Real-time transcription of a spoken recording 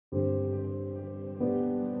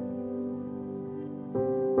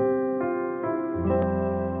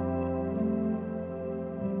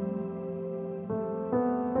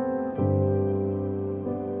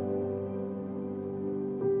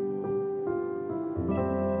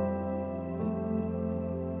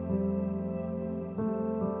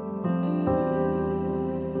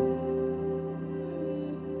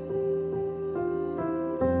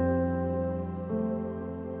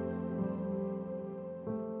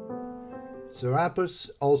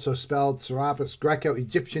Serapis, also spelled Serapis,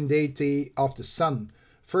 Greco-Egyptian deity of the sun,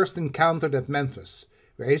 first encountered at Memphis,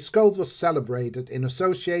 where his cult was celebrated in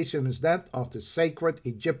association with that of the sacred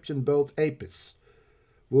Egyptian bull Apis,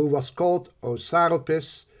 who was called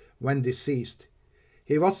Osiris when deceased.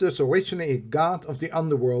 He was thus originally a god of the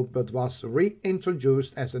underworld, but was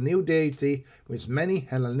reintroduced as a new deity with many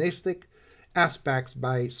Hellenistic aspects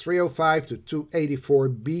by 305 to 284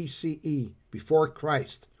 BCE, before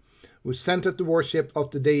Christ, who centered the worship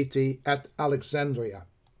of the deity at Alexandria.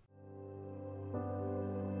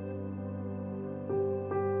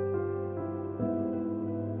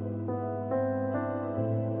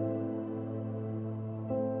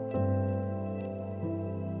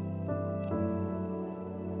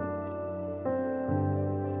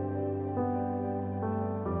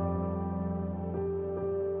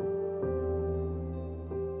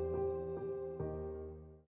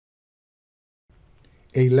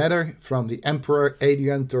 A letter from the Emperor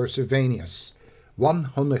Adrian to Sylvanus,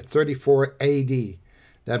 134 AD.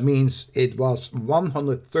 That means it was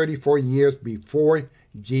 134 years before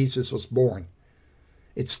Jesus was born.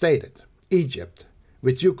 It stated, Egypt,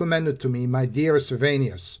 which you commended to me, my dear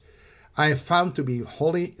Sylvanus, I have found to be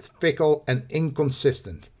wholly fickle and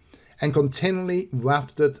inconsistent, and continually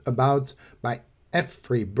wafted about by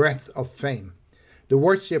every breath of fame. The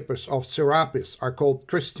worshippers of Serapis are called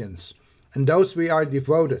Christians, and those we are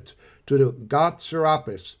devoted to the god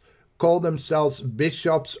Serapis call themselves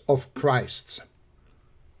bishops of Christ.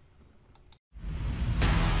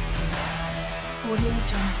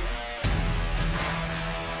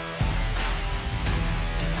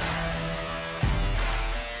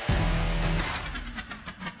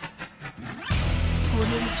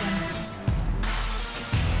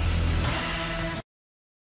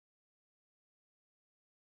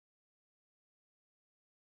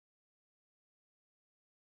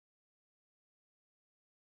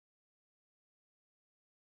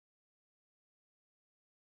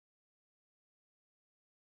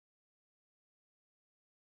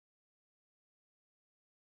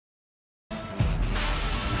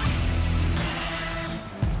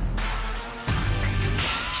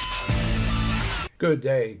 Good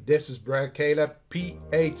day, this is Brer Caleb,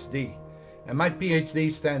 Ph.D. And my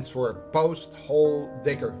Ph.D. stands for Post-Hole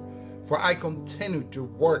Digger, for I continue to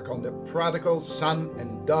work on the prodigal son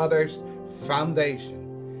and daughter's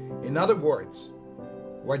foundation. In other words,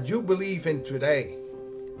 what you believe in today,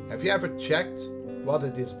 have you ever checked what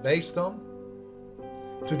it is based on?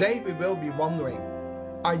 Today we will be wondering,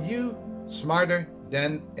 are you smarter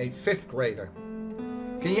than a 5th grader?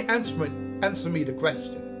 Can you answer me the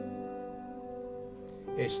question?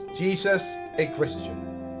 Is Jesus a Christian?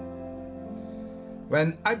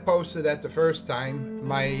 When I posted that the first time,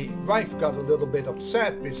 my wife got a little bit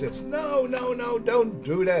upset. She says, no, don't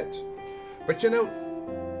do that. But you know,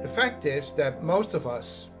 the fact is that most of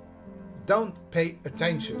us don't pay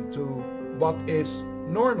attention to what is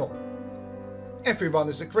normal. Everyone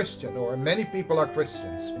is a Christian, or many people are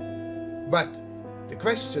Christians. But the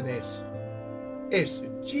question is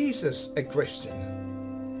Jesus a Christian?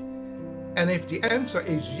 And if the answer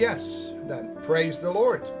is yes, then praise the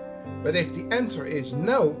Lord. But if the answer is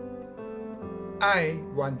no, I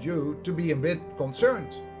want you to be a bit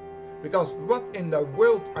concerned. Because what in the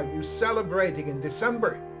world are you celebrating in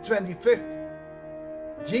December 25th?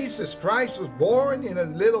 Jesus Christ was born in a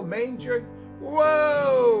little manger?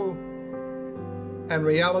 Whoa! And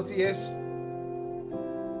reality is,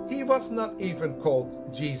 he was not even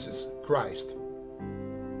called Jesus Christ.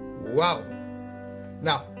 Wow!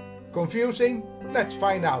 Now, confusing? Let's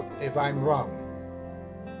find out if I'm wrong.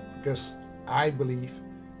 Because I believe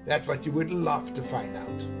that's what you would love to find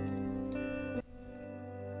out.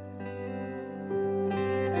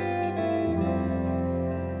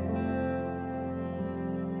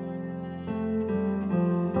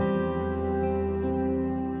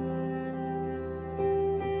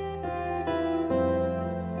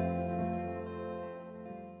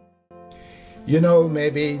 You know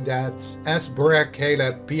maybe that as Brer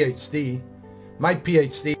Caleb PhD, my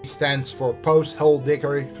PhD stands for Post-Hole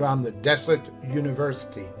Digger from the Desert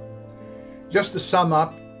University. Just to sum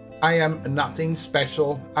up, I am nothing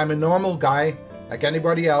special. I'm a normal guy like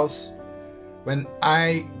anybody else. When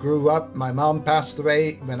I grew up, my mom passed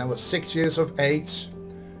away when I was 6 years of age.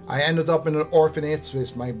 I ended up in an orphanage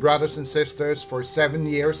with my brothers and sisters for 7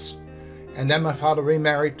 years, and then my father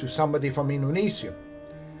remarried to somebody from Indonesia.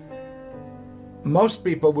 Most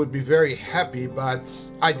people would be very happy, but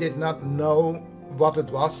I did not know what it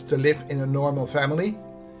was to live in a normal family.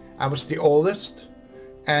 I was the oldest,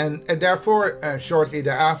 and therefore shortly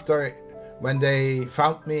thereafter, when they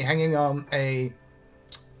found me hanging on a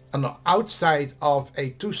on the outside of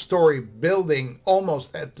a 2-story building,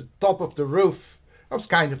 almost at the top of the roof. I was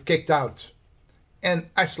kind of kicked out, and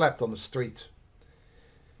I slept on the street.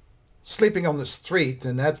 Sleeping on the street,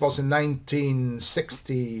 and that was in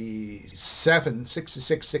 1967,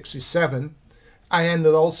 66, 67, I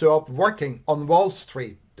ended also up working on Wall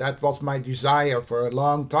Street. That was my desire for a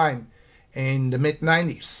long time in the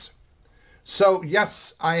mid-90s. So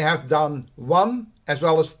yes, I have done one as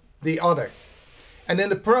well as the other. And in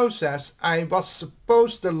the process, I was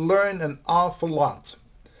supposed to learn an awful lot,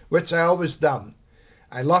 which I always done.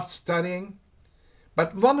 I loved studying,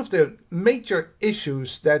 but one of the major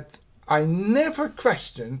issues that I never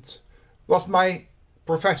questioned was my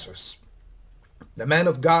professors. The man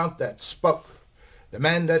of God that spoke, the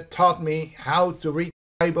man that taught me how to read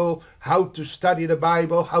the Bible, how to study the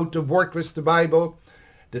Bible, how to work with the Bible,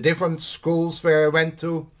 the different schools where I went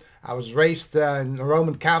to. I was raised in a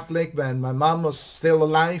Roman Catholic when my mom was still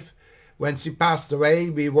alive. When she passed away,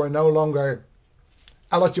 we were no longer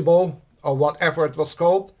eligible, or whatever it was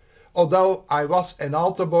called. Although I was an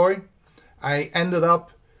altar boy, I ended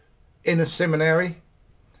up in a seminary.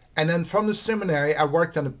 And then from the seminary, I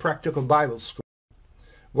worked in a practical Bible school.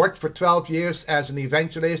 Worked for 12 years as an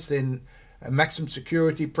evangelist in a maximum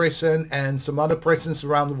security prison and some other prisons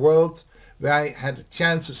around the world, where I had a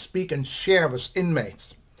chance to speak and share with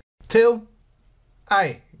inmates. Till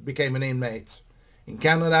I became an inmate in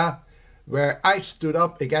Canada, where I stood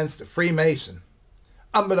up against a Freemason.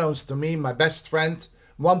 Unbeknownst to me, my best friend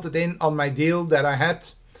wanted in on my deal that I had,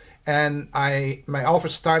 and my offer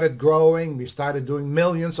started growing. We started doing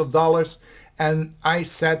millions of dollars, and I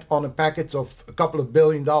sat on a package of a couple of $1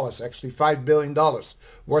 billion, actually $5 billion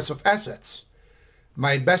worth of assets.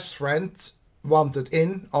 My best friend wanted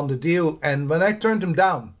in on the deal, and when I turned him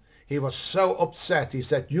down, he was so upset. He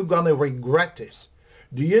said, "You're gonna regret this.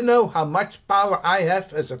 Do you know how much power I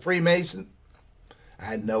have as a Freemason?" I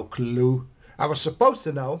had no clue. I was supposed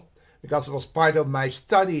to know because it was part of my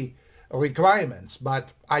study requirements,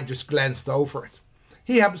 but I just glanced over it.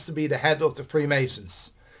 He happens to be the head of the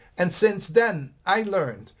Freemasons. And since then, I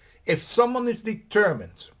learned if someone is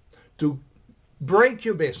determined to break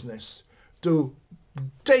your business, to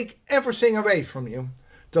take everything away from you,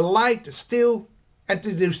 to lie, to steal, and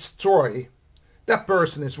to destroy, that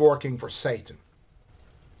person is working for Satan.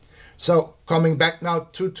 So coming back now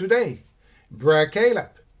to today, Brer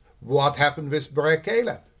Caleb. What happened with Brer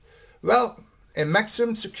Caleb? Well, in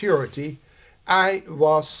maximum security, I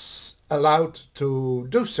was allowed to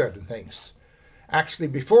do certain things. Actually,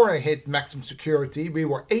 before I hit maximum security, we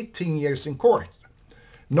were 18 years in court.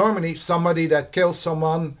 Normally, somebody that kills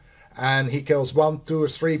someone, and he kills 1, 2, or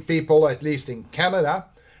 3 people, at least in Canada,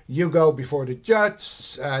 you go before the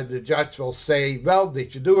judge. The judge will say, well,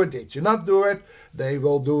 did you do it? Did you not do it? They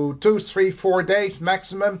will do 2, 3, 4 days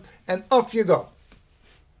maximum, and off you go.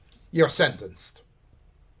 You're sentenced.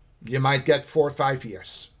 You might get 4 or 5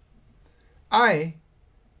 years. I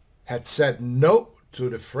had said no to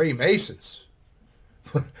the Freemasons.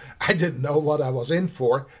 I didn't know what I was in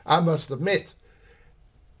for, I must admit.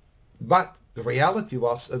 But the reality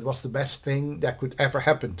was, it was the best thing that could ever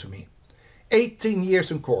happen to me. 18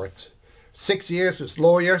 years in court, 6 years with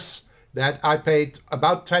lawyers that I paid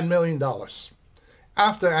about $10 million.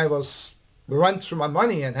 After I was run through my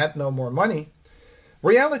money and had no more money,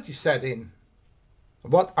 reality set in.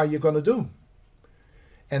 What are you going to do?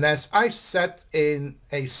 And as I sat in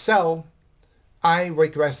a cell, I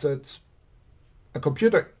requested a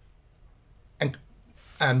computer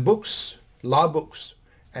and books, law books,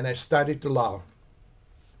 and I studied the law.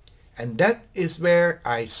 And that is where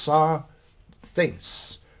I saw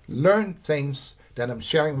things, learned things that I'm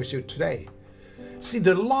sharing with you today. See,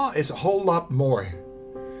 the law is a whole lot more.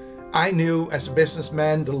 I knew as a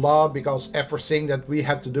businessman the law because everything that we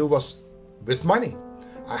had to do was with money.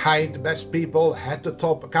 I hired the best people, I had the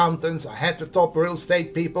top accountants, I had the top real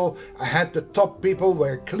estate people, I had the top people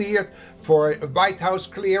were cleared for a White House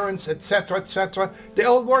clearance, etc., etc. They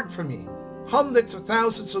all worked for me. Hundreds of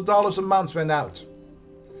thousands of dollars a month went out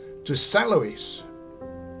to salaries.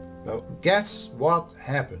 Well, guess what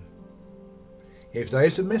happened? If there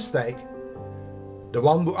is a mistake, the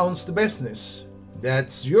one who owns the business,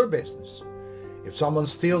 that's your business. If someone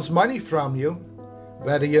steals money from you,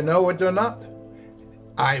 whether you know it or not,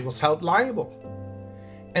 I was held liable.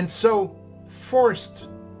 And so, forced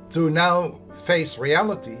to now face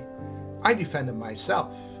reality, I defended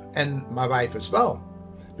myself and my wife as well,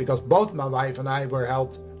 because both my wife and I were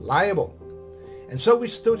held liable. And so we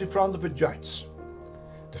stood in front of a judge.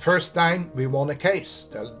 The first time we won a case.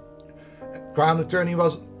 The Crown Attorney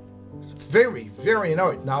was very, very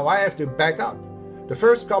annoyed. Now I have to back up. The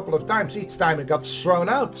first couple of times, each time it got thrown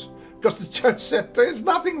out because the judge said there's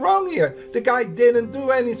nothing wrong here. The guy didn't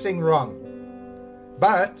do anything wrong.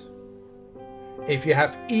 But if you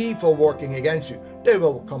have evil working against you, they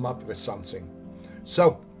will come up with something.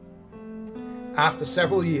 So after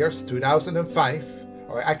several years, 2005,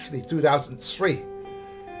 or actually 2003,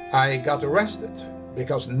 I got arrested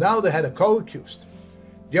because now they had a co-accused.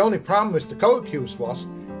 The only problem with the co-accused was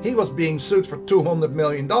he was being sued for $200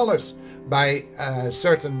 million by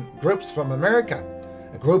certain groups from America,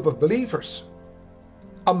 a group of believers,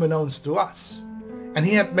 unbeknownst to us. And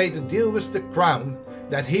he had made a deal with the crown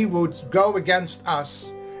that he would go against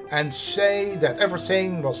us and say that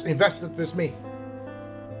everything was invested with me.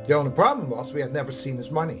 The only problem was we had never seen his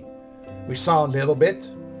money. We saw a little bit,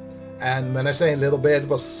 and when I say a little bit, it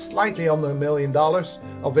was slightly under $1 million,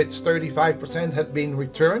 of which 35% had been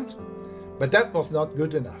returned, but that was not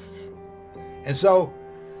good enough. And so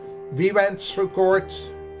we went through court,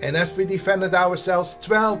 and as we defended ourselves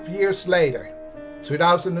 12 years later,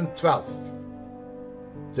 2012,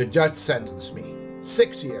 the judge sentenced me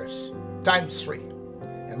 6 years times 3,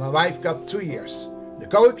 and my wife got 2 years. The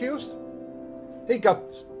co-accused, he got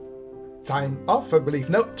time off, I believe,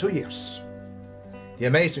 no, 2 years. The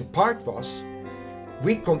amazing part was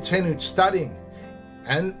we continued studying,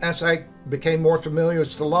 and as I became more familiar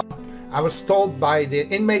with the law, I was told by the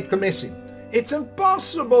inmate committee, it's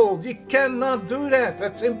impossible, you cannot do that,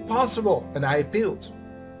 that's impossible, and I appealed.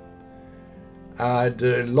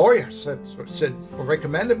 The lawyer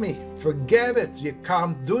recommended me, forget it, you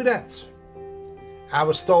can't do that. I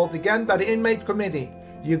was told again by the inmate committee,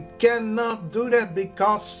 you cannot do that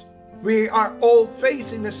because we are all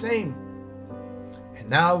facing the same. And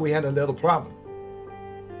now we had a little problem.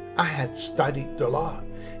 I had studied the law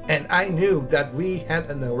and I knew that we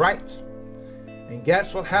had a right. And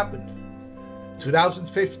guess what happened?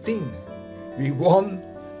 2015, we won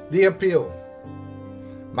the appeal.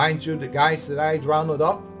 Mind you, the guys that I rounded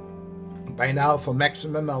up, by now for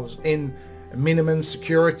maximum, I was in minimum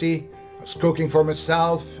security. I was cooking for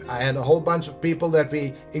myself. I had a whole bunch of people that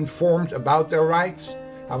we informed about their rights.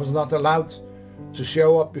 I was not allowed to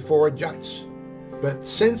show up before a judge. But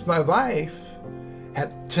since my wife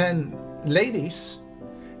had 10 ladies,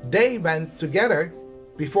 they went together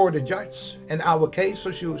before the judge and our case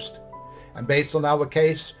was used. And based on our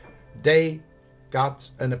case, they got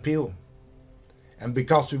an appeal. And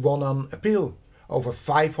because we won on appeal, over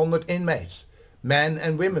 500 inmates, men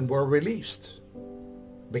and women, were released.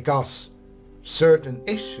 Because certain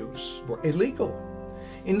issues were illegal.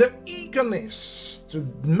 In their eagerness to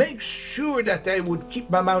make sure that they would keep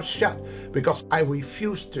my mouth shut, because I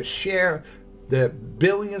refused to share the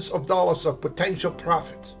billions of dollars of potential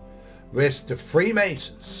profit with the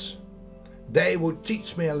Freemasons, they would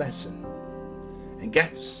teach me a lesson. And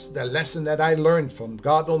guess the lesson that I learned from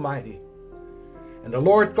God Almighty. And the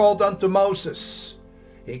Lord called unto Moses.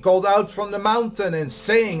 He called out from the mountain and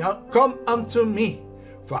saying, come unto me,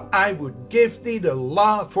 for I would give thee the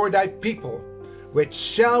law for thy people, which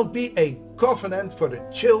shall be a covenant for the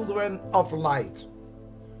children of light.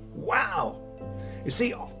 Wow! You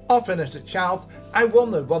see, often as a child, I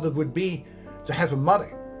wondered what it would be to have a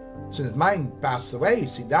mother. Since mine passed away,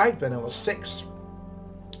 she died when I was 6.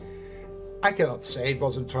 I cannot say it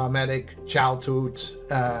was a traumatic childhood,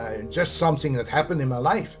 just something that happened in my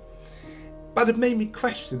life. But it made me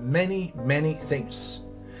question many, many things.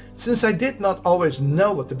 Since I did not always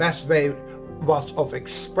know what the best way was of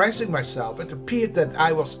expressing myself, it appeared that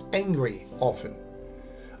I was angry often.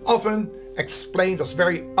 Often explained as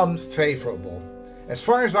very unfavorable. As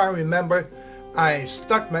far as I remember, I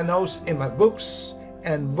stuck my nose in my books,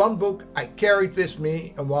 and one book I carried with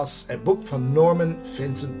me was a book from Norman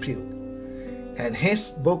Vincent Peale. And his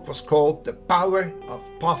book was called The Power of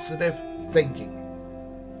Positive Thinking.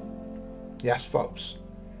 Yes, folks,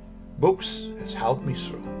 books has helped me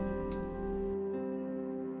through.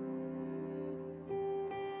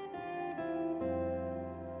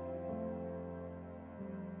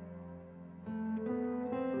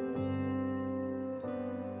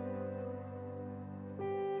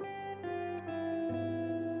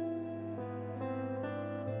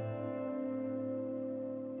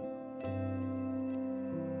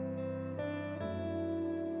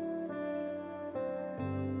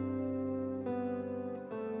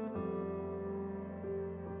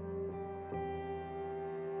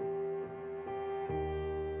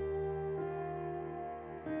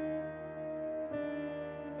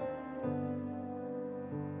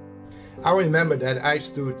 I remember that I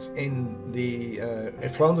stood in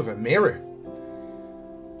front of a mirror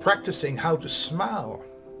practicing how to smile,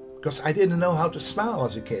 because I didn't know how to smile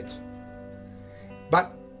as a kid.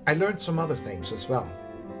 But I learned some other things as well.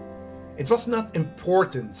 It was not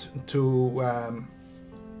important to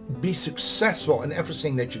be successful in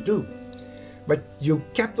everything that you do, but you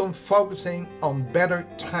kept on focusing on better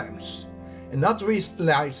times and not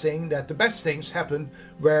realizing that the best things happened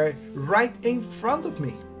were right in front of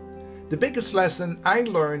me. The biggest lesson I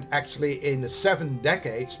learned actually in the 7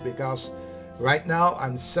 decades, because right now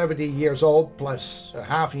I'm 70 years old plus a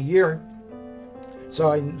half a year.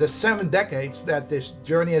 So in the 7 decades that this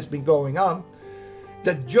journey has been going on,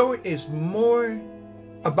 that joy is more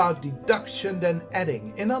about deduction than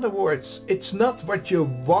adding. In other words, it's not what you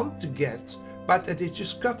want to get, but that it's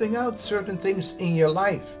just cutting out certain things in your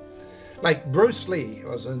life. Like Bruce Lee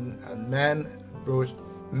was a man, Bruce,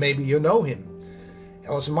 maybe you know him. He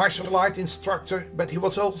was a martial art instructor, but he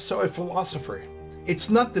was also a philosopher. It's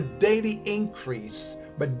not the daily increase,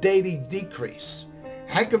 but daily decrease.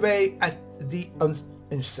 Hack away at the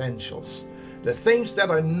essentials. The things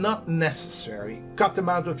that are not necessary, cut them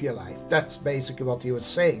out of your life. That's basically what he was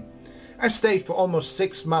saying. I stayed for almost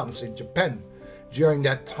 6 months in Japan during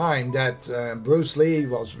that time that Bruce Lee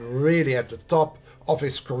was really at the top of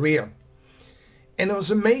his career. And it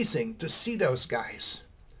was amazing to see those guys.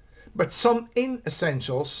 But some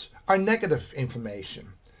inessentials are negative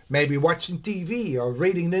information. Maybe watching TV or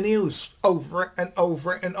reading the news over and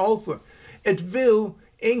over and over. It will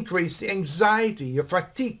increase the anxiety, your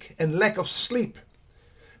fatigue and lack of sleep.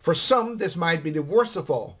 For some, this might be the worst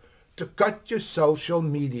of all, to cut your social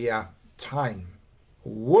media time.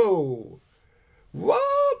 Whoa!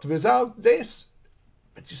 What? Without this?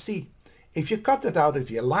 But you see, if you cut it out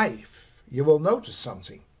of your life, you will notice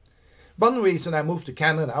something. One reason I moved to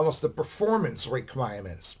Canada was the performance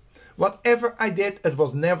requirements. Whatever I did, it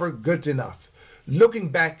was never good enough. Looking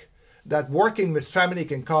back, that working with family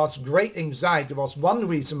can cause great anxiety was one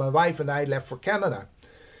reason my wife and I left for Canada.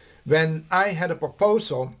 When I had a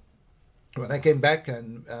proposal, when I came back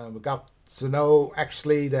and we got to know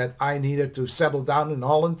actually that I needed to settle down in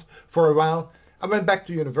Holland for a while, I went back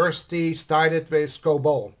to university, started with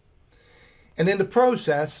Scobol. And in the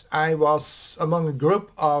process, I was among a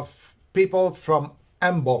group of people from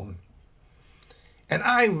Ambon. And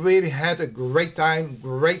I really had a great time,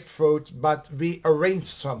 great food, but we arranged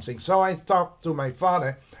something. So I talked to my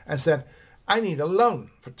father and said, I need a loan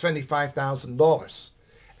for $25,000.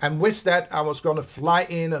 And with that, I was going to fly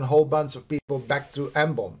in a whole bunch of people back to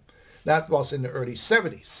Ambon. That was in the early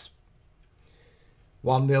 70s.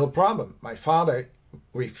 One little problem. My father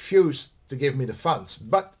refused to give me the funds,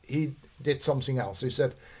 but he did something else. He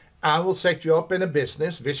said, I will set you up in a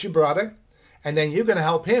business with your brother, and then you're going to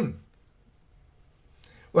help him.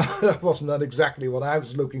 Well, that was not exactly what I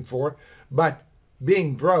was looking for, but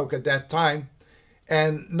being broke at that time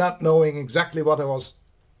and not knowing exactly what I was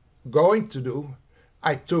going to do,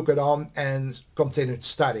 I took it on and continued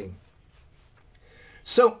studying.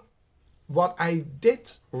 So what I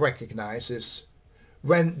did recognize is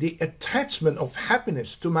when the attachment of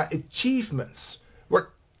happiness to my achievements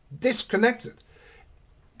were disconnected,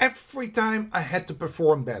 every time I had to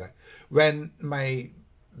perform better. When my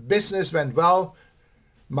business went well,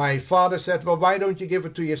 my father said, well, why don't you give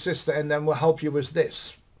it to your sister and then we'll help you with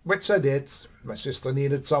this? Which I did. My sister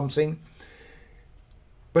needed something.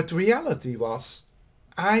 But the reality was,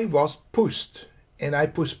 I was pushed, and I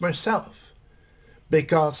pushed myself.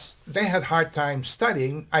 Because they had hard time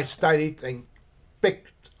studying, I studied and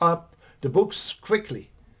picked up the books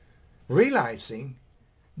quickly, realizing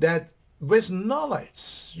that with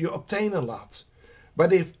knowledge you obtain a lot.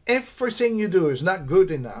 But if everything you do is not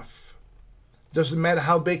good enough, doesn't matter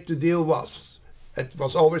how big the deal was, it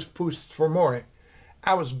was always pushed for more.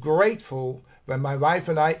 I was grateful when my wife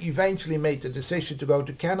and I eventually made the decision to go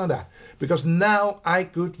to Canada, because now I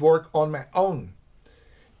could work on my own.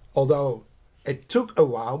 Although it took a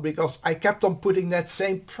while because I kept on putting that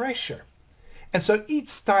same pressure. And so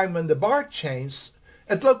each time when the bar changed,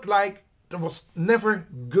 it looked like it was never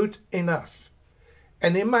good enough.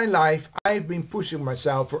 And in my life, I've been pushing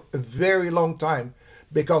myself for a very long time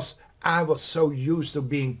because I was so used to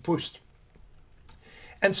being pushed.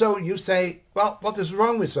 And so you say, well, what is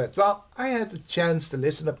wrong with that? Well, I had a chance to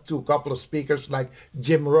listen to a couple of speakers like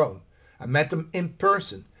Jim Rohn. I met them in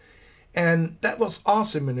person. And that was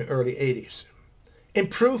awesome in the early 80s.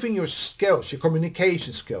 Improving your skills, your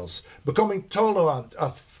communication skills, becoming tolerant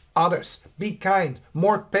of others, be kind,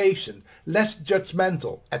 more patient, less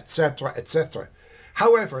judgmental, etc., etc.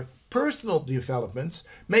 However, personal developments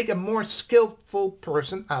make a more skillful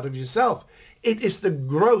person out of yourself. It is the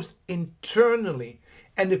growth internally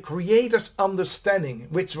and the Creator's understanding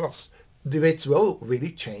which will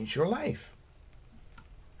really change your life.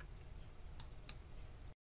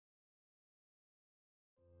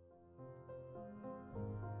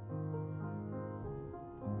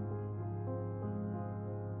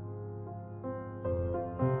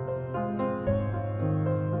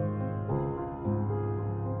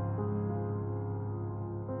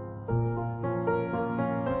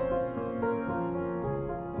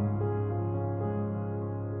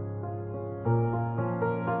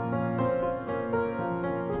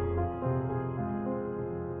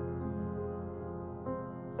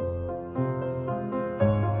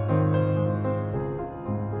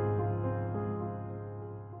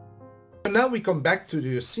 And now we come back to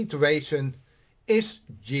the situation, is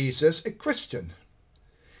Jesus a Christian?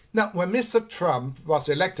 Now, when Mr. Trump was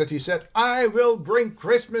elected, he said, I will bring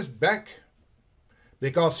Christmas back,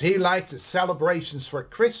 because he likes the celebrations for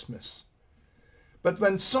Christmas. But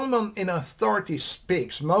when someone in authority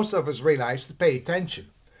speaks, most of us realize to pay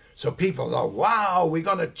attention. So people go, wow, we're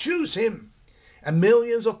going to choose him. And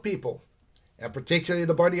millions of people, and particularly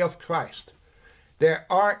the body of Christ, there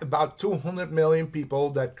are about 200 million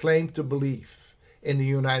people that claim to believe in the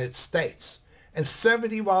United States. And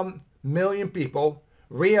 71 million people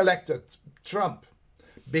re-elected Trump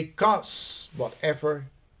because whatever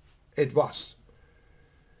it was.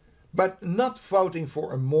 But not voting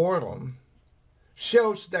for a moron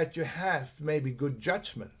shows that you have maybe good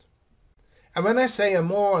judgment. And when I say a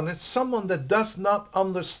moron, it's someone that does not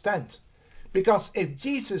understand. Because if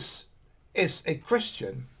Jesus is a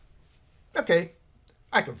Christian, okay,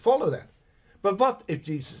 I can follow that. But what if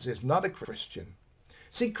Jesus is not a Christian?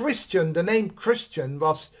 See, Christian, the name Christian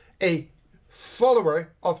was a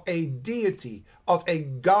follower of a deity, of a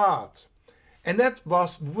God. And that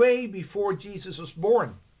was way before Jesus was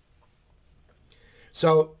born.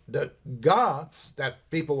 So the gods that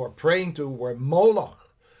people were praying to were Moloch,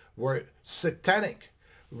 were satanic,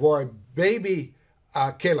 were baby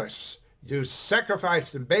killers. You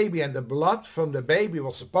sacrificed the baby, and the blood from the baby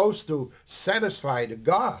was supposed to satisfy the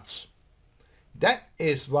gods. That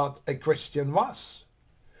is what a Christian was.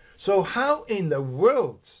 So how in the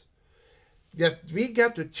world that we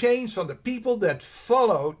get to change from the people that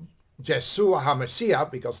followed Yahshua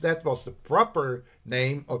HaMashiach, because that was the proper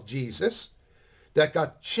name of Jesus, that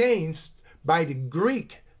got changed by the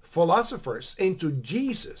Greek philosophers into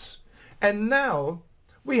Jesus. And now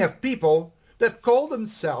we have people that call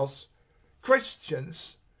themselves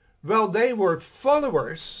Christians. Well, they were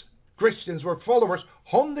followers. Christians were followers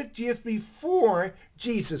 100 years before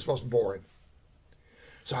Jesus was born.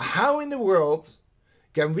 So how in the world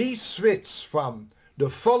can we switch from the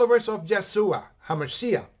followers of Yahshua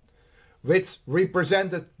HaMashiach, which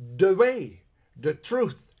represented the way, the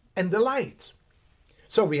truth, and the light?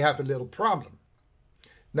 So we have a little problem.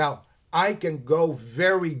 Now, I can go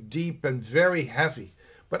very deep and very heavy,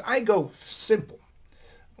 but I go simple.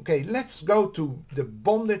 Okay, let's go to the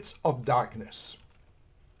bondage of darkness.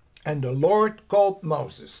 And the Lord called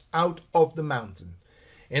Moses out of the mountain.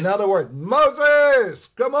 In other words, Moses,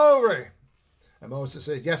 come over. And Moses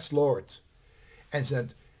said, yes, Lord. And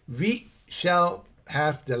said, we shall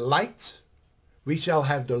have the light, we shall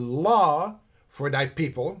have the law for thy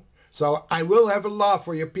people. So I will have a law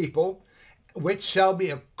for your people, which shall be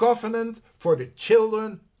a covenant for the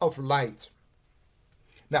children of light.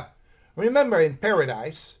 Now, remember in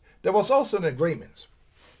paradise, there was also an agreement.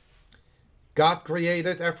 God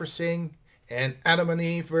created everything, and Adam and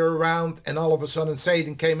Eve were around, and all of a sudden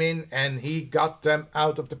Satan came in, and he got them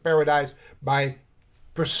out of the paradise by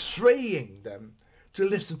persuading them to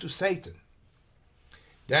listen to Satan.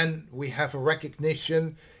 Then we have a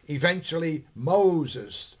recognition, eventually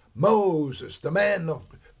Moses, the man of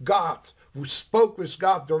God, who spoke with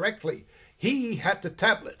God directly. He had the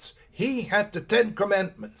tablets. He had the 10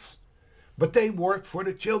 commandments. But they worked for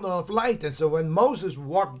the children of light. And so when Moses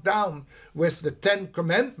walked down with the 10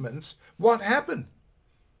 commandments, what happened?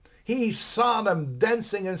 He saw them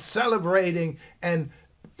dancing and celebrating and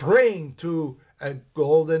praying to a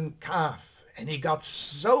golden calf. And he got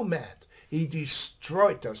so mad, he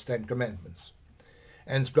destroyed those 10 commandments.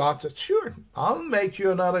 And God said, sure, I'll make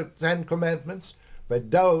you another 10 commandments, but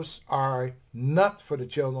those are not for the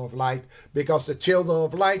children of light, because the children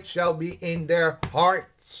of light shall be in their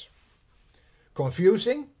hearts.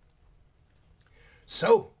 Confusing?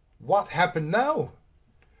 So, what happened now?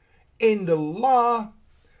 In the law,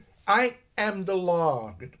 I am the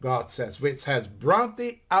law, God says, which has brought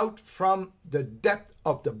thee out from the depth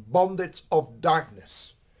of the bondage of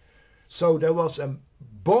darkness. So there was a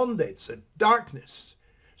bondage, a darkness.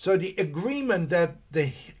 So the agreement that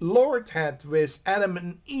the Lord had with Adam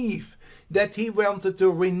and Eve, that he wanted to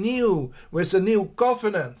renew with a new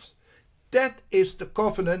covenant, that is the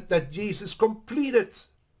covenant that Jesus completed.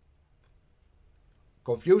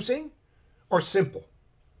 Confusing or simple?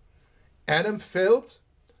 Adam failed.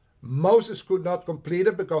 Moses could not complete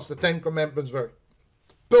it because the 10 commandments were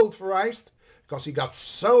pulverized, because he got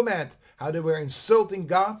so mad how they were insulting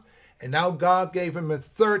God. And now God gave him a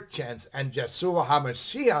third chance, and Yahshua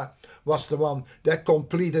HaMashiach was the one that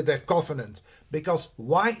completed that covenant. Because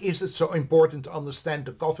why is it so important to understand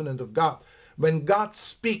the covenant of God? When God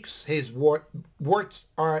speaks, his words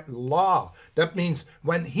are law. That means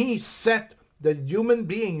when he set the human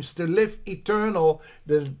beings to live eternal,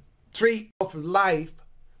 the tree of life,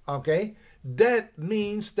 okay, that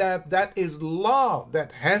means that that is law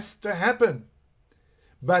that has to happen.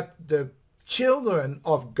 But the children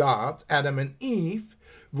of God, Adam and Eve,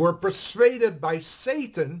 were persuaded by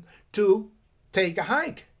Satan to take a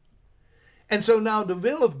hike. And so now the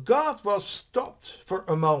will of God was stopped for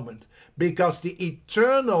a moment because the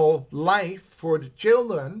eternal life for the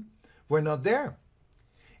children were not there.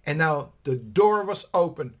 And now the door was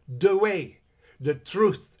open, the way, the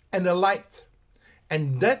truth, and the light.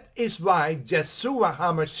 And that is why Yahshua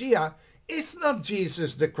HaMashiach is not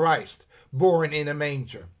Jesus the Christ, born in a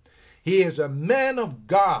manger. He is a man of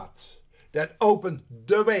God that opened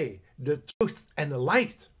the way, the truth, and the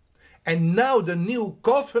light. And now the new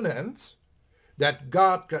covenant that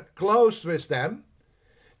God got close with them,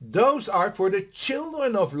 those are for the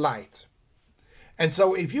children of light. And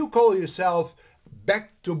so if you call yourself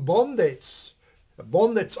back to bondage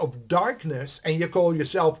of darkness, and you call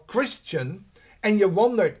yourself Christian, and you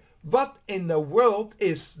wondered, what in the world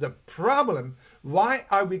is the problem? Why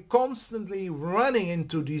are we constantly running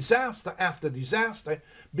into disaster after disaster?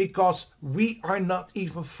 Because we are not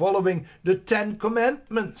even following the 10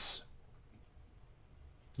 Commandments.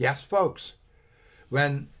 Yes, folks.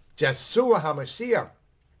 When Yahshua HaMashiach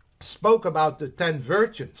spoke about the 10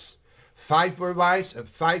 virgins, 5 were wise and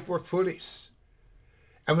 5 were foolish.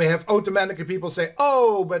 And we have automatically people say,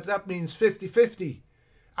 oh, but that means 50-50.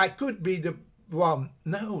 I could be the one.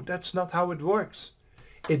 No, that's not how it works.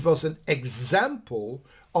 It was an example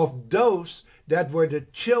of those that were the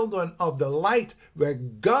children of the light, where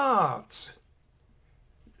God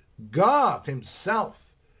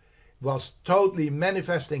himself was totally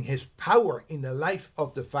manifesting his power in the life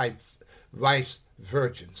of the 5 wise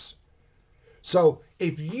virgins. So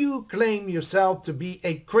if you claim yourself to be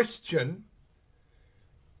a Christian,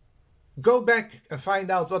 go back and find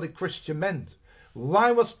out what a Christian meant.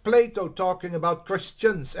 Why was Plato talking about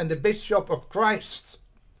Christians and the bishop of Christ?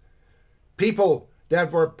 People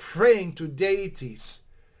that were praying to deities.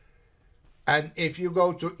 And if you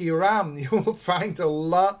go to Iran, you will find a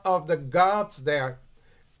lot of the gods there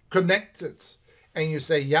connected. And you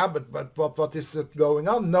say, yeah, but what is it going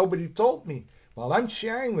on? Nobody told me. Well, I'm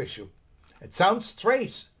sharing with you. It sounds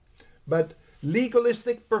strange, but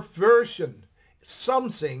legalistic perversion,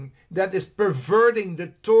 something that is perverting the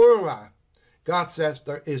Torah, God says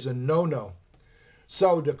there is a no-no.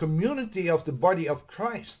 So the community of the body of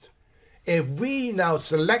Christ, if we now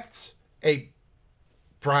select a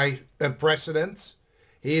president,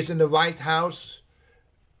 he is in the White House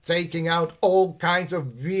taking out all kinds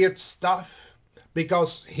of weird stuff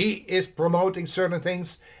because he is promoting certain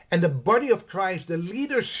things, and the body of Christ, the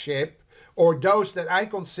leadership, or those that I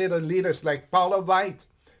consider leaders like Paula White,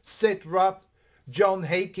 Sid Roth, John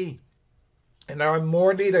Hakey, and there are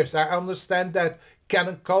more leaders, I understand that,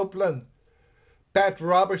 Kenneth Copeland, Pat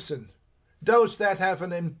Robertson, those that have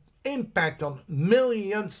an impact on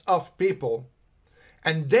millions of people,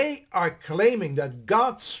 and they are claiming that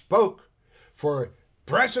God spoke for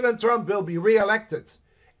President Trump will be re-elected,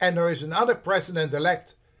 and there is another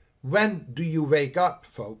president-elect. When do you wake up,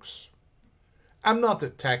 folks? I'm not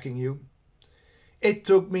attacking you. It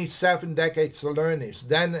took me 7 decades to learn this.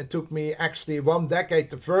 Then it took me actually 1 decade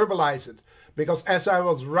to verbalize it. Because as I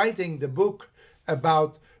was writing the book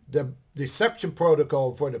about the deception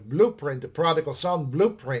protocol for the blueprint, the prodigal son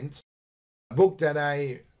blueprint, a book that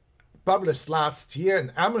I published last year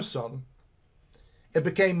in Amazon, it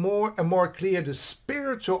became more and more clear the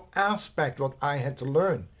spiritual aspect what I had to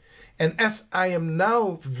learn. And as I am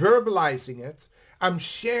now verbalizing it, I'm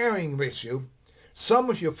sharing with you. Some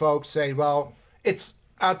of you folks say, well, it's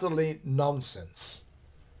utterly nonsense.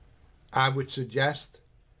 I would suggest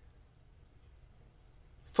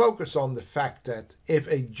focus on the fact that if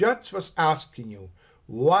a judge was asking you,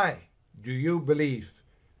 why do you believe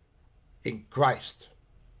in Christ?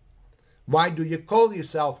 Why do you call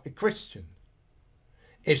yourself a Christian?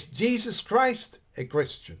 Is Jesus Christ a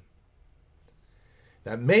Christian?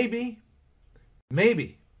 Then maybe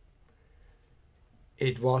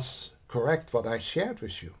it was correct what I shared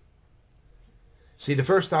with you. See, the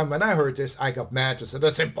first time when I heard this, I got mad and said,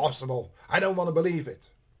 that's impossible. I don't want to believe it.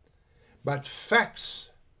 But facts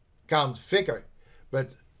can't figure.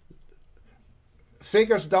 But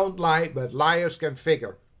figures don't lie, but liars can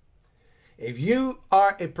figure. If you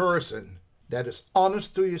are a person that is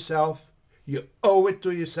honest to yourself, you owe it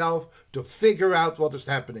to yourself to figure out what is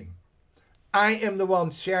happening. I am the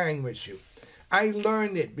one sharing with you. I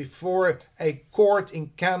learned it before a court in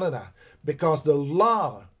Canada because the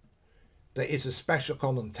law, there is a special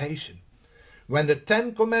connotation. When the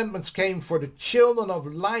 10 Commandments came for the children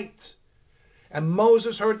of light, and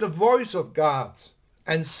Moses heard the voice of God,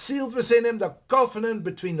 and sealed within him the covenant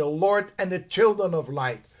between the Lord and the children of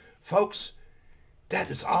light. Folks,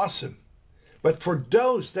 that is awesome. But for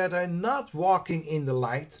those that are not walking in the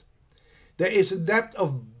light, there is a depth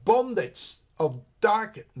of bondage, of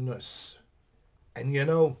darkness. And you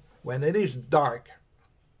know, when it is dark,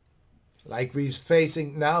 like we're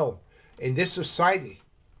facing now in this society,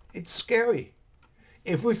 it's scary.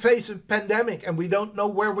 If we face a pandemic and we don't know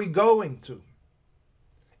where we're going to,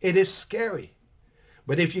 it is scary.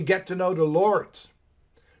 But if you get to know the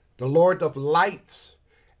Lord of light,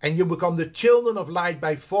 and you become the children of light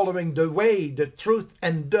by following the way, the truth,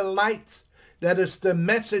 and the light, that is the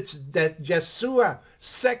message that Yahshua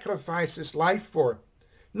sacrificed his life for.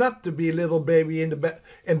 Not to be a little baby in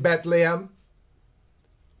Bethlehem.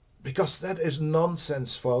 Because that is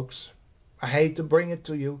nonsense, folks. I hate to bring it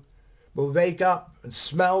to you. But wake up and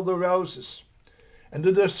smell the roses. And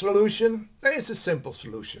the solution? There is a simple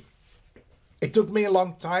solution. It took me a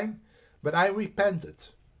long time, but I repented.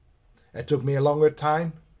 It took me a longer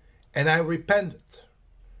time, and I repented.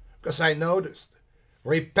 Because I noticed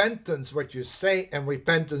repentance, what you say, and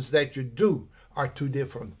repentance that you do are two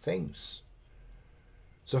different things.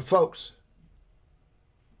 So folks,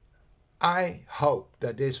 I hope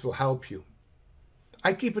that this will help you.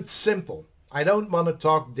 I keep it simple. I don't want to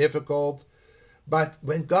talk difficult, but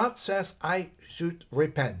when God says I should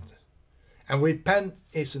repent, and repent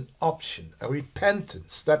is an option, a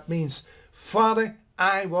repentance, that means, Father,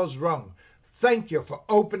 I was wrong. Thank you for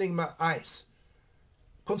opening my eyes.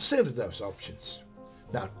 Consider those options.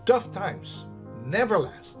 Now, tough times never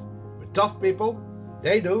last, but tough people,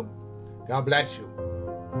 they do. God bless you.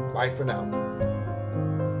 Bye for now.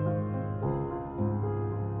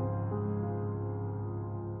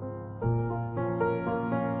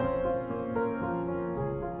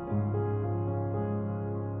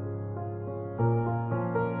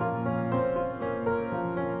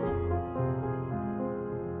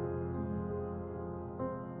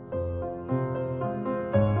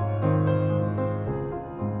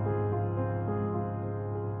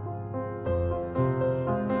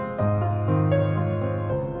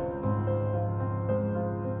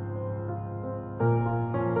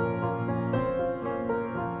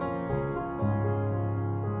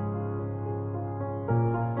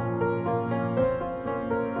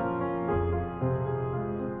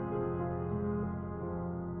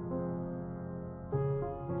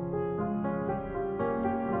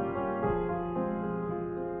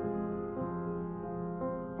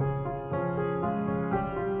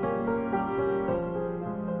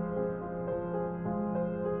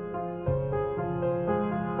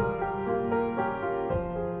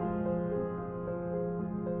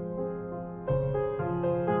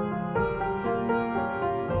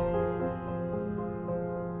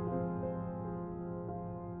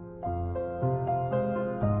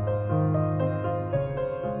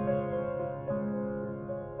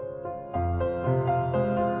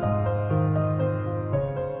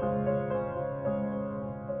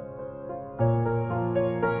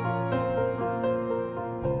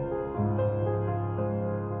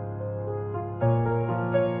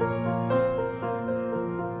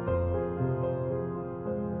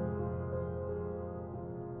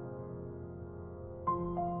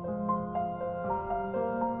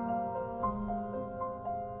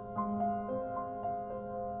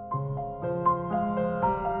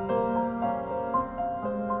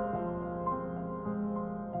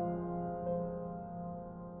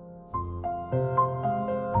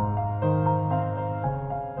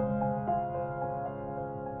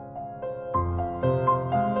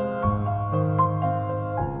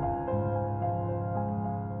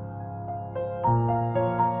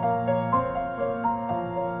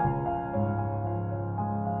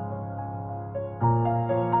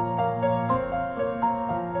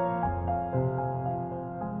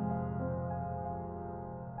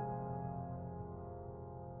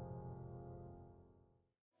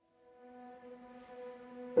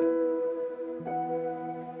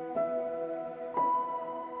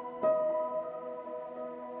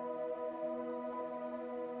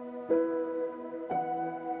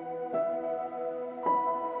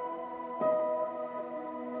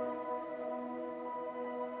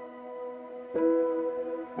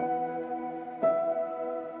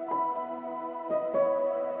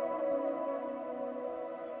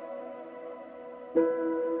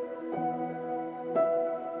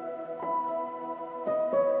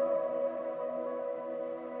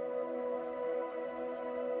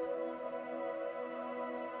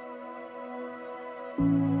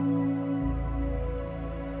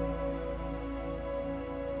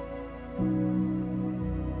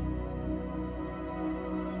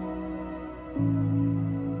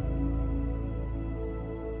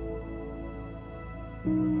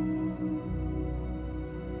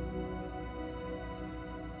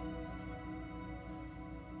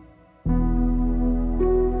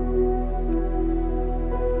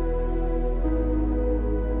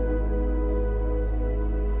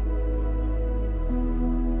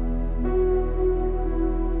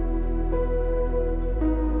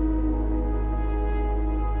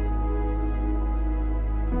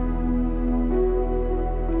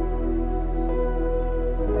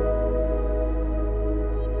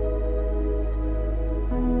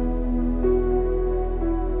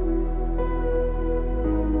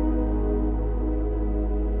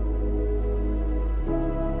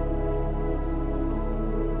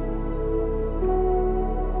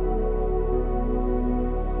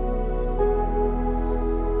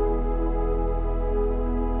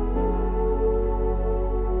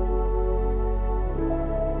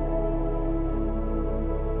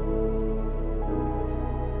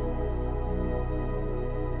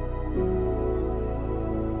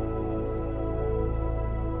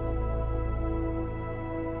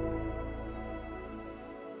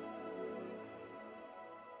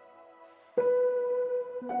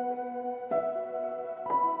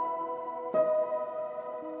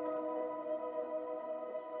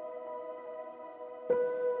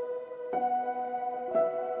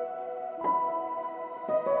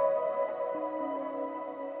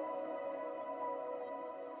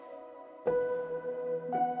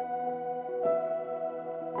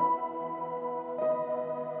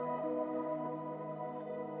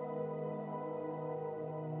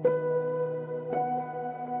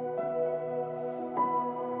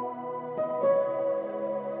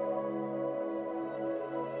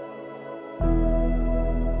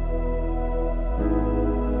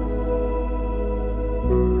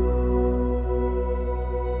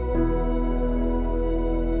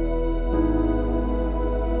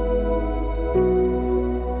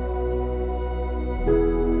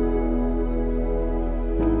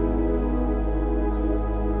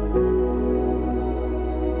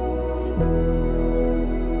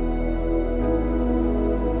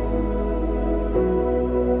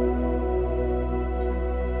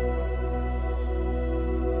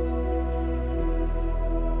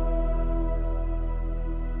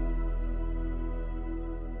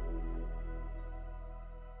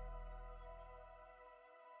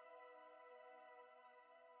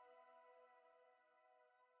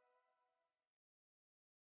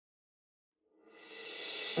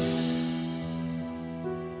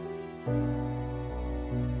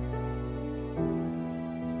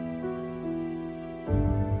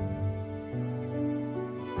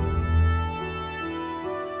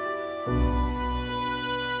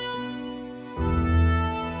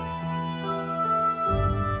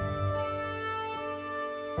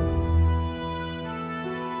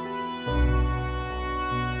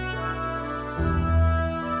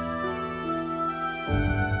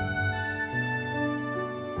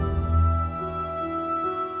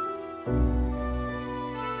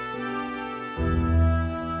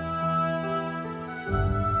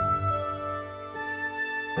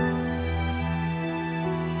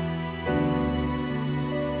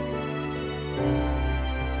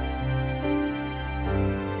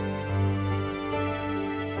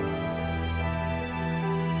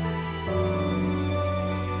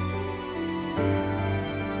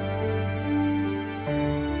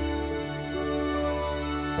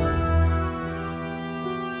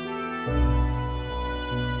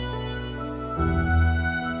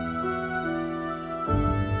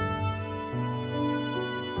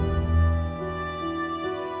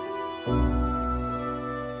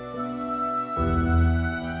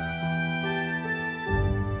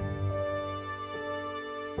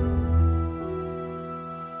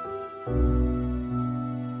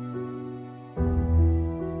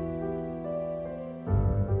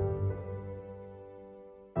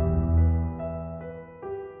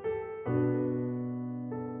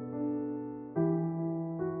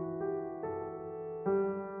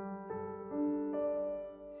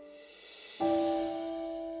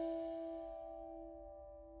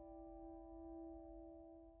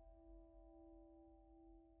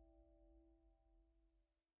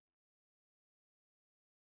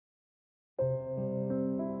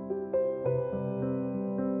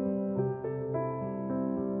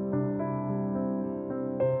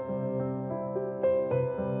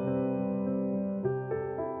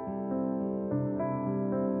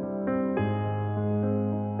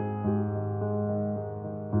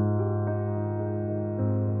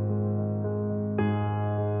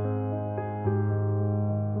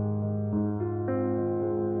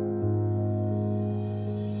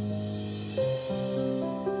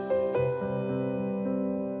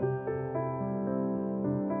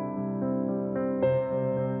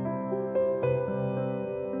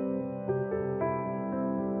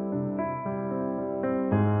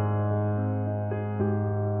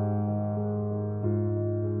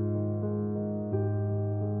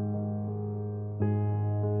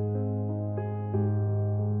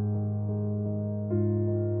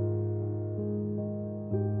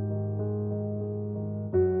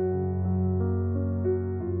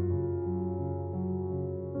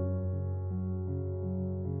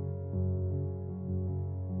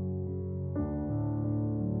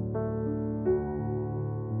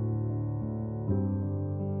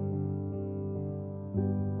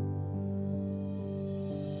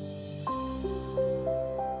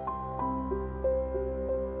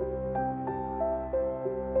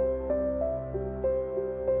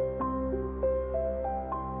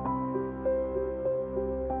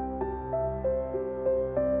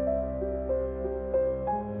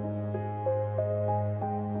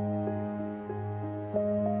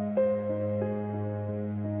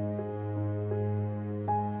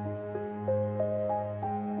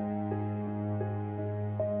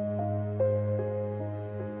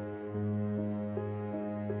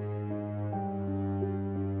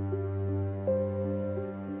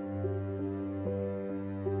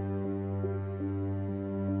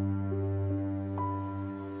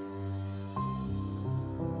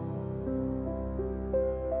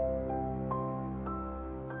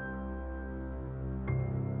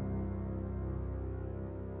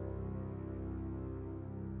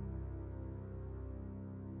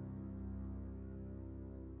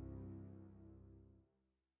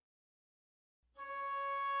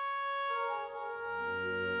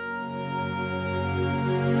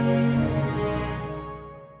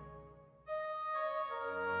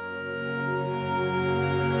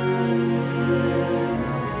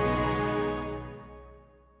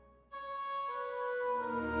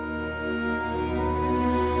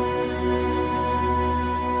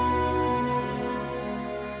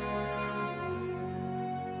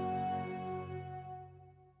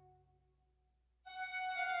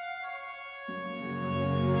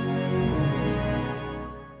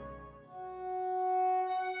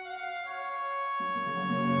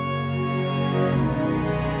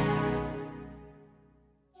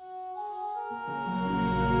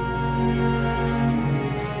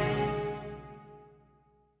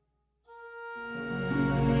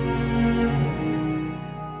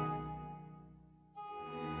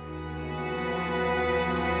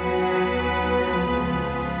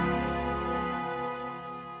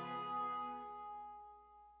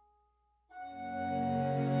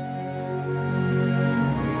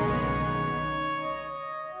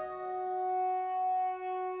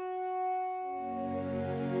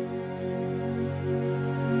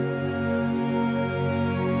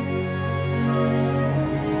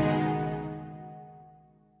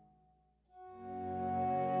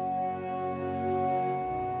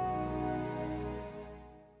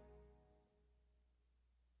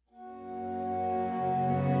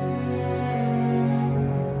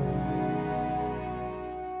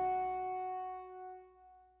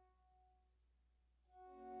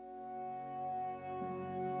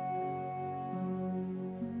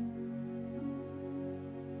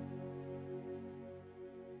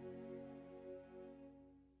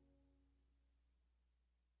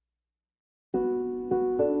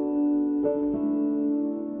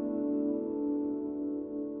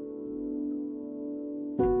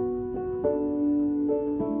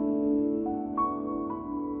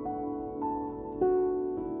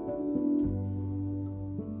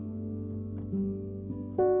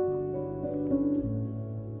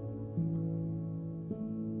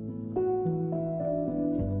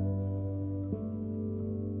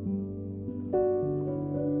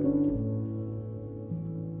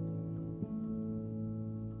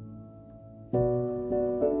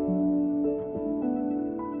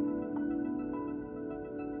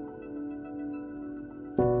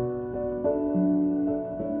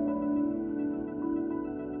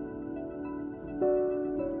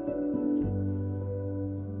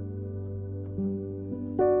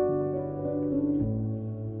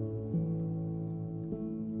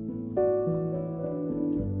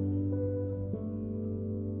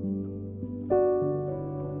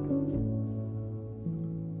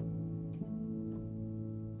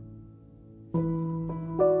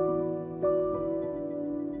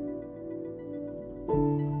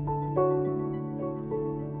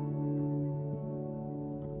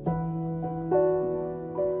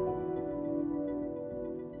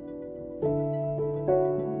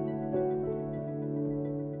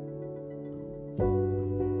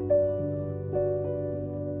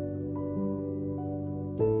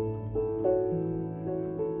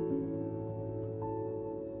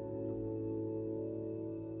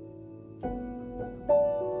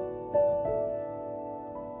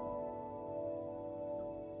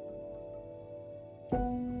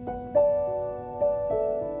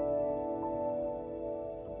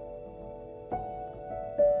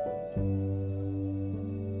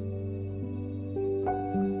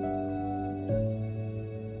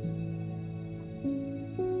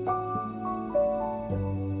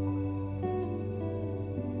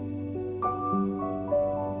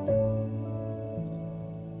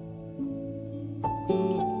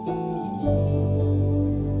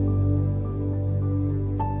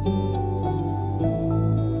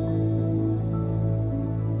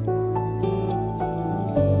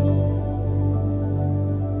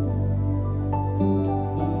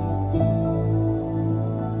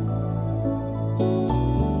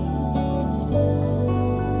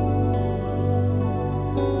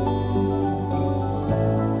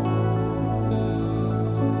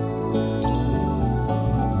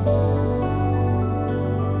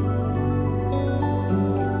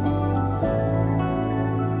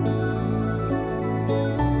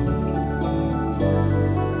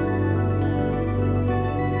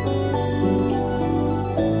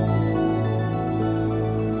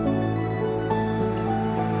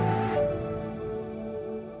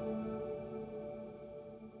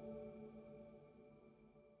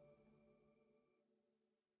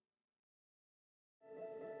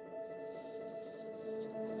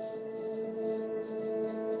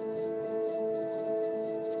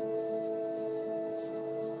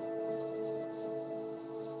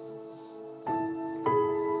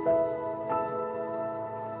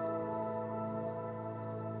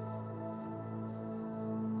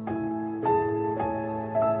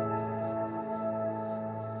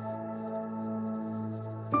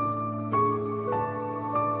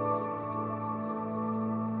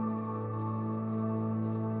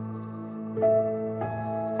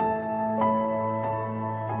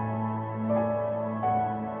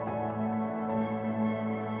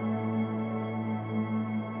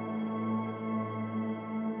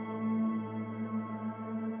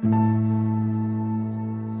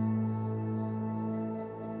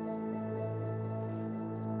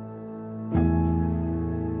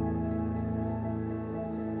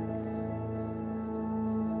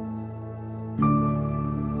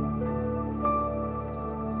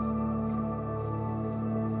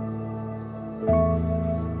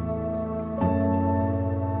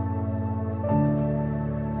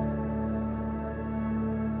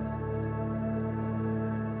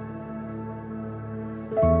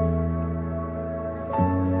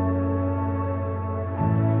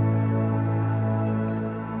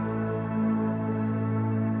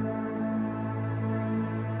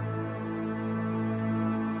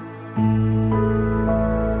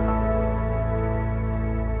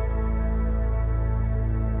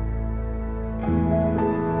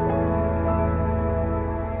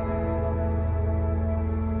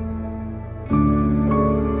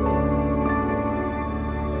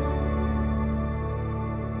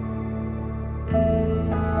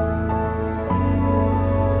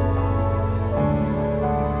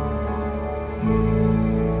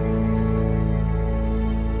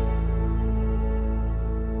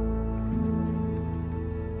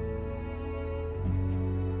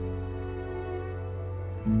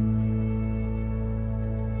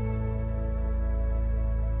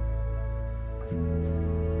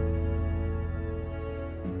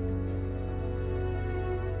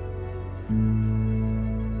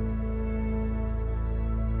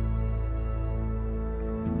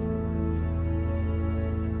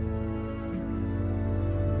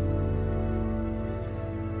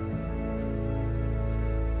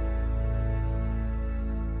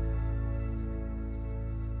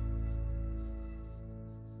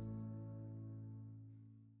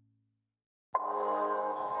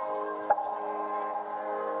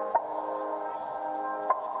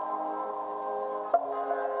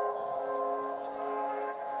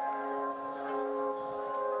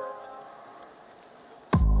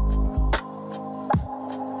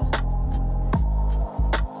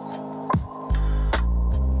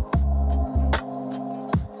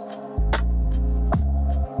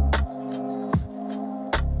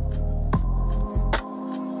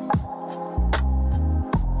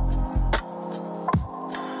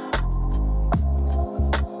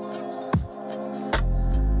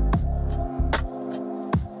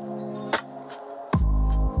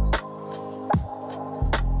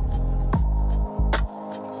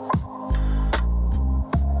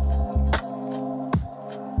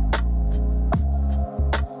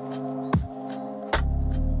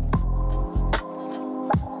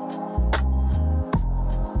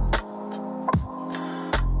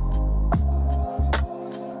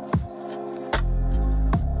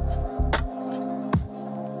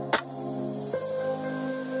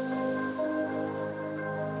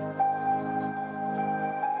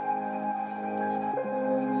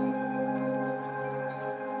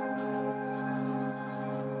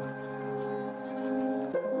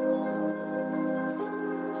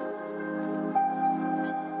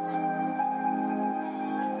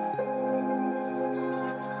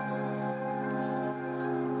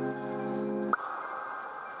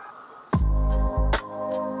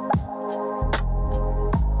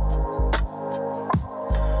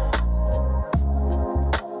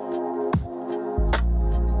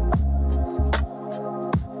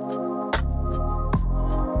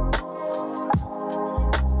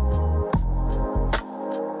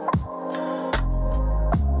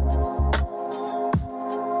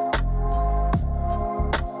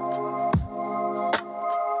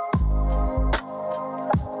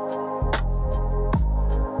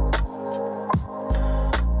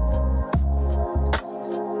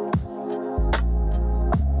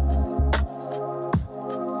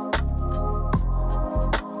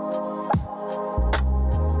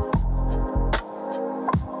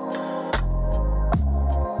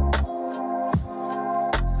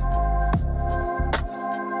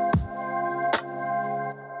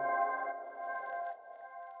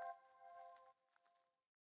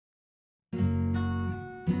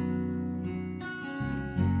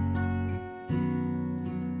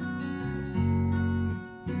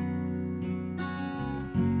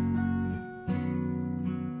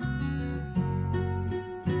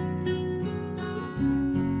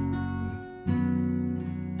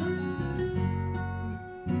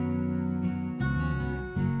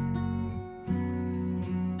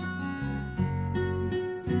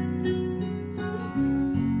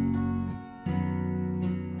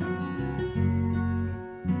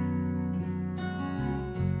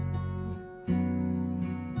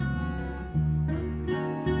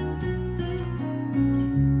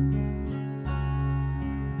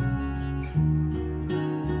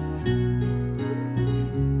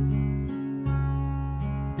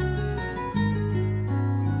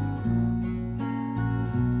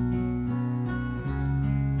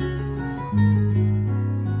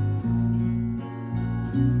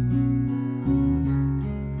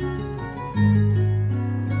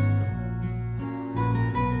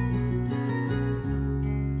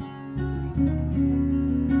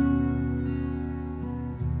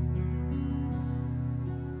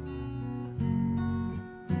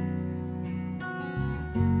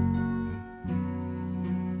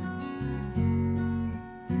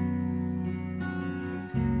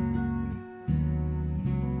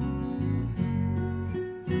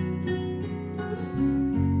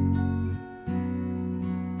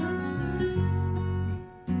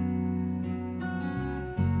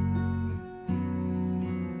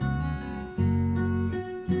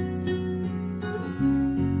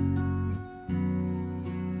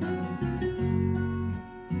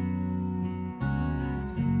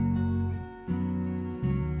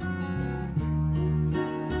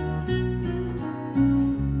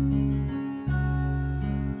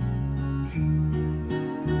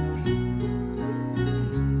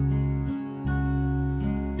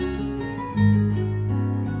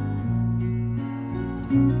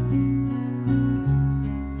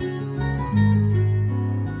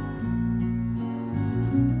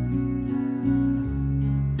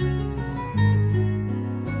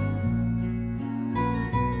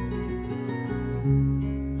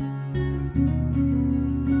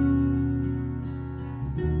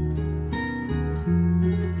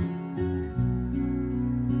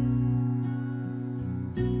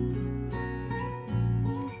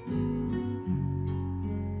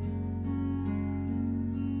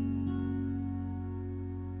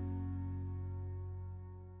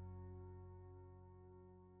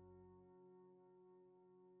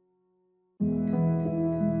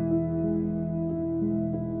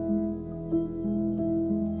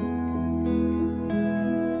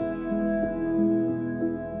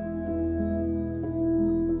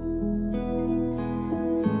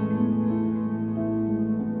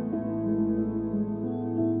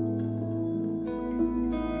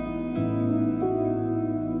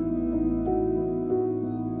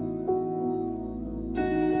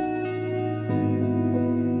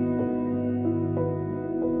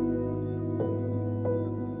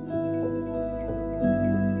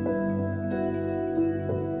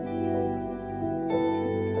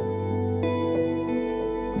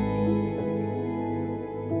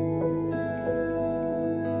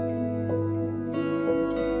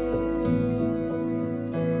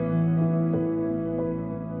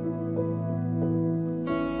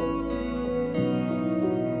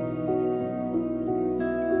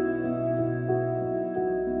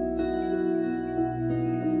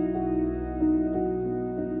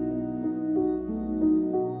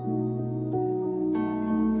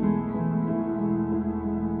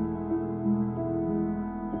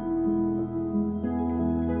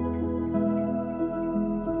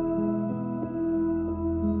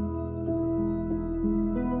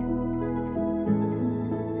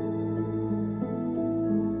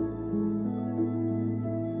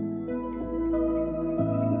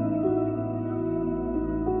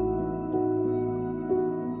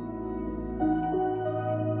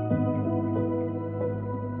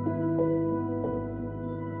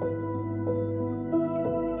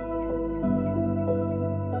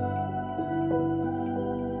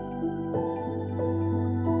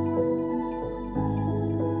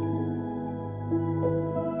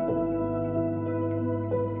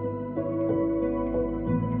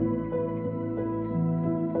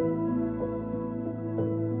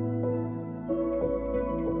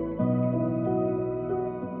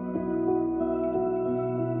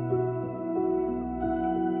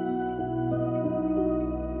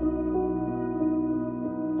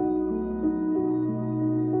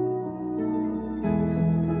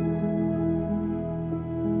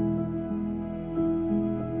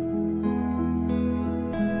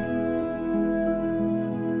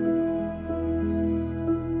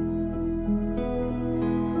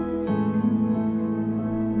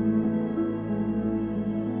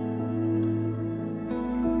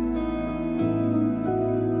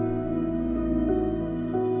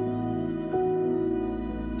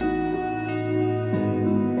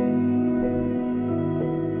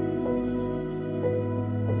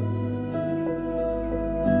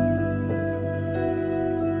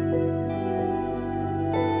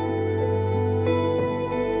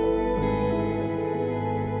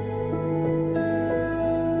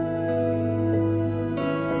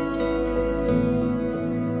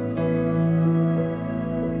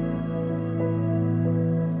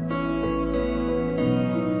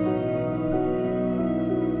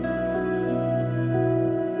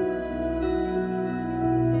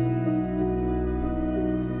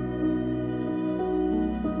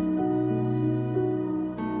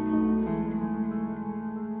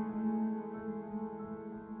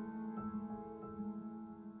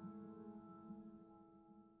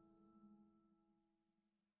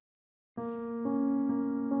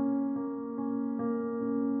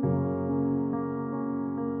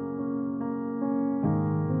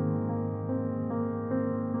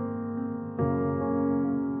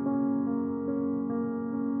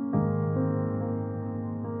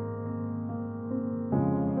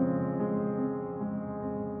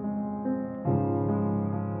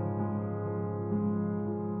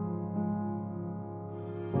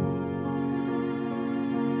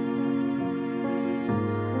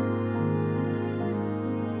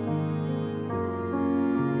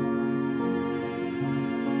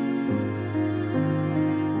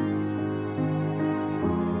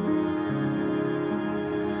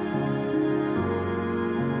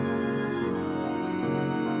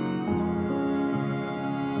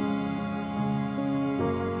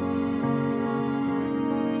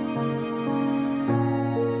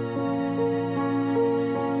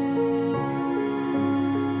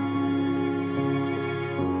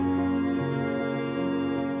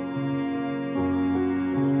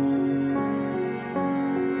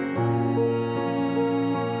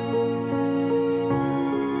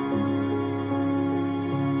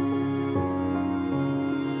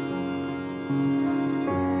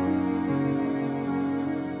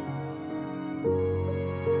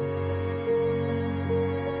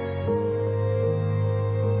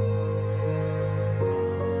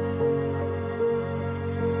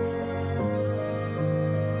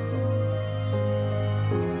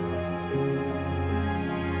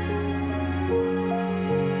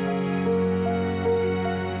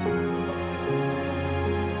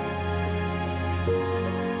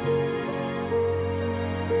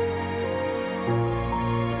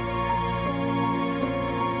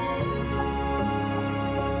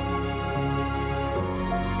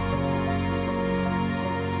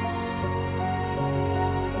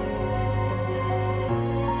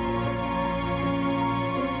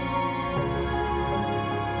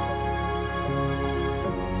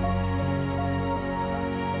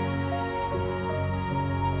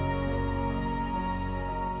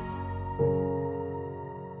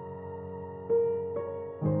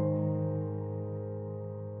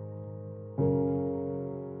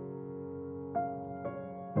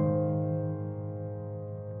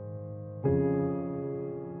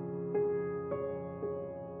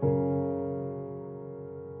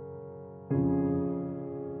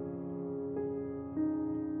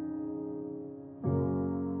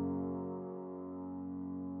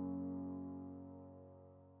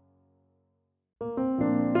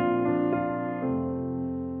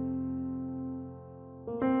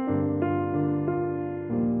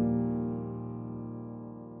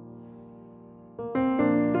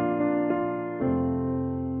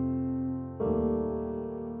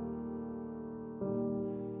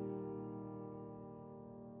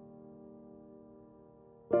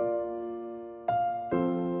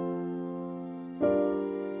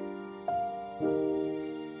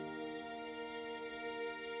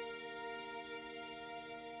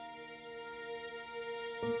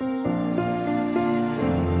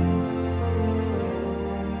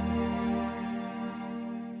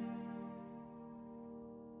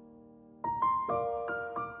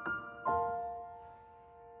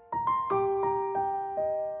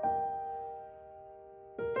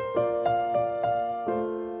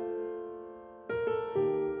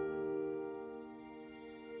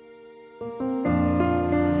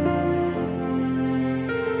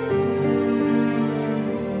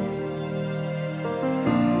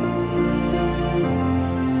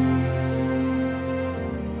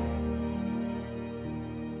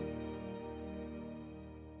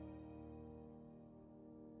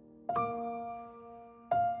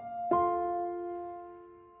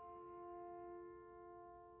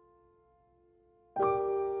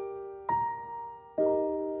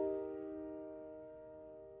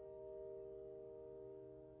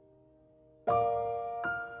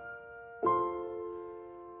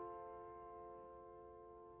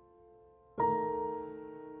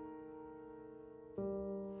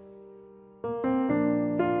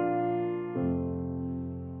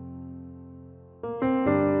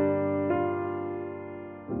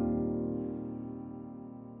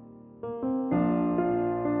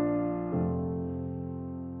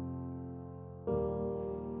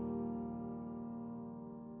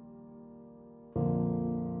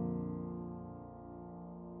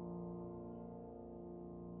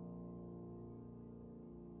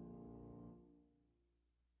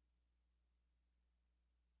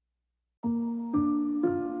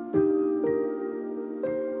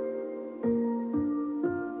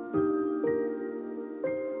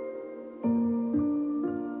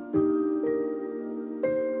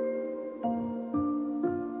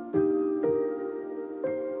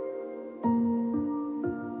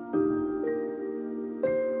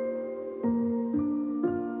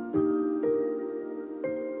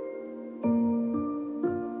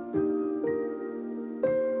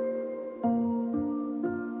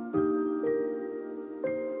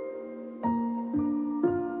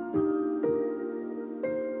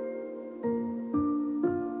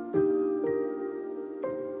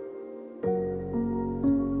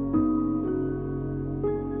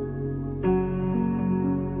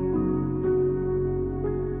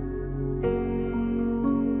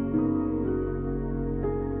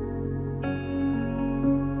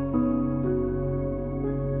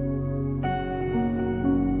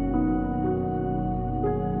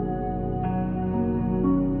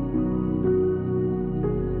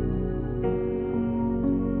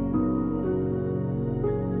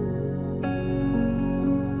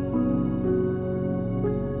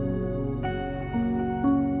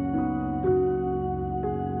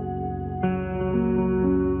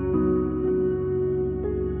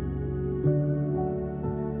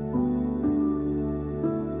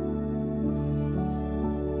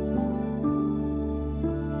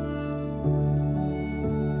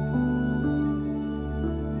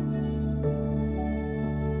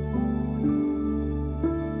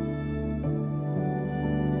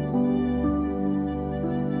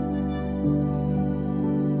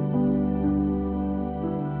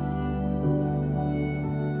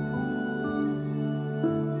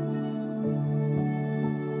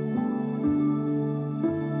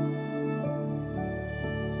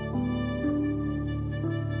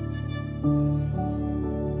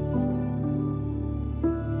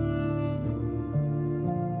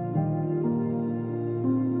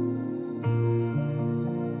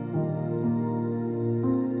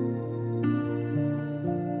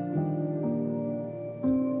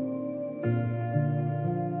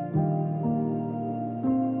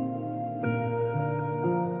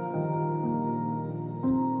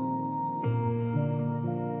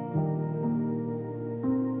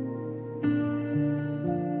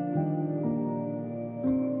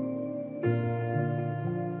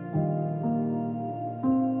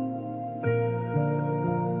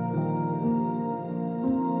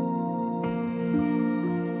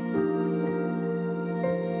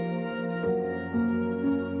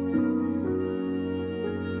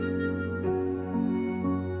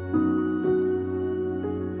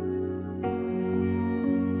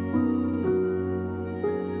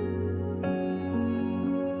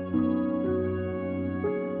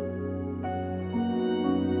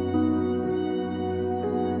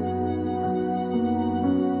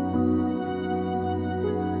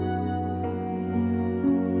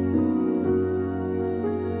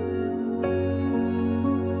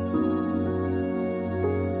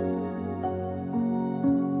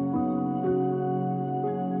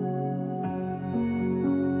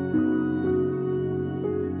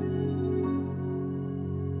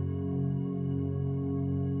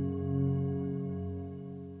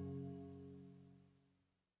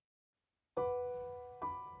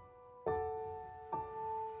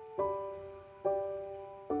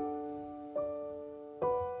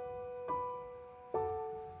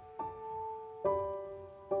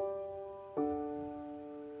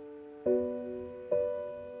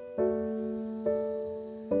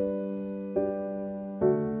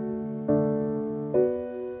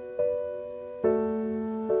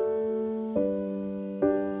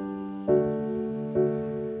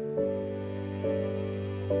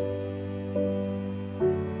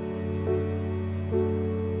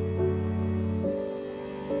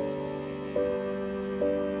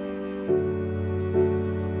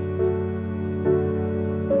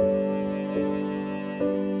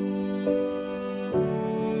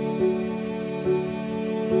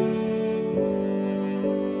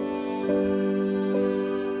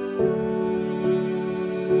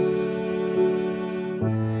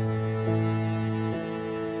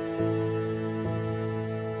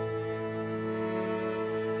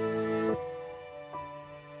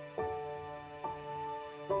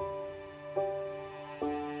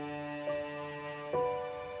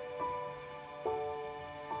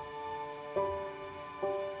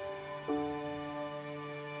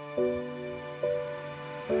 you.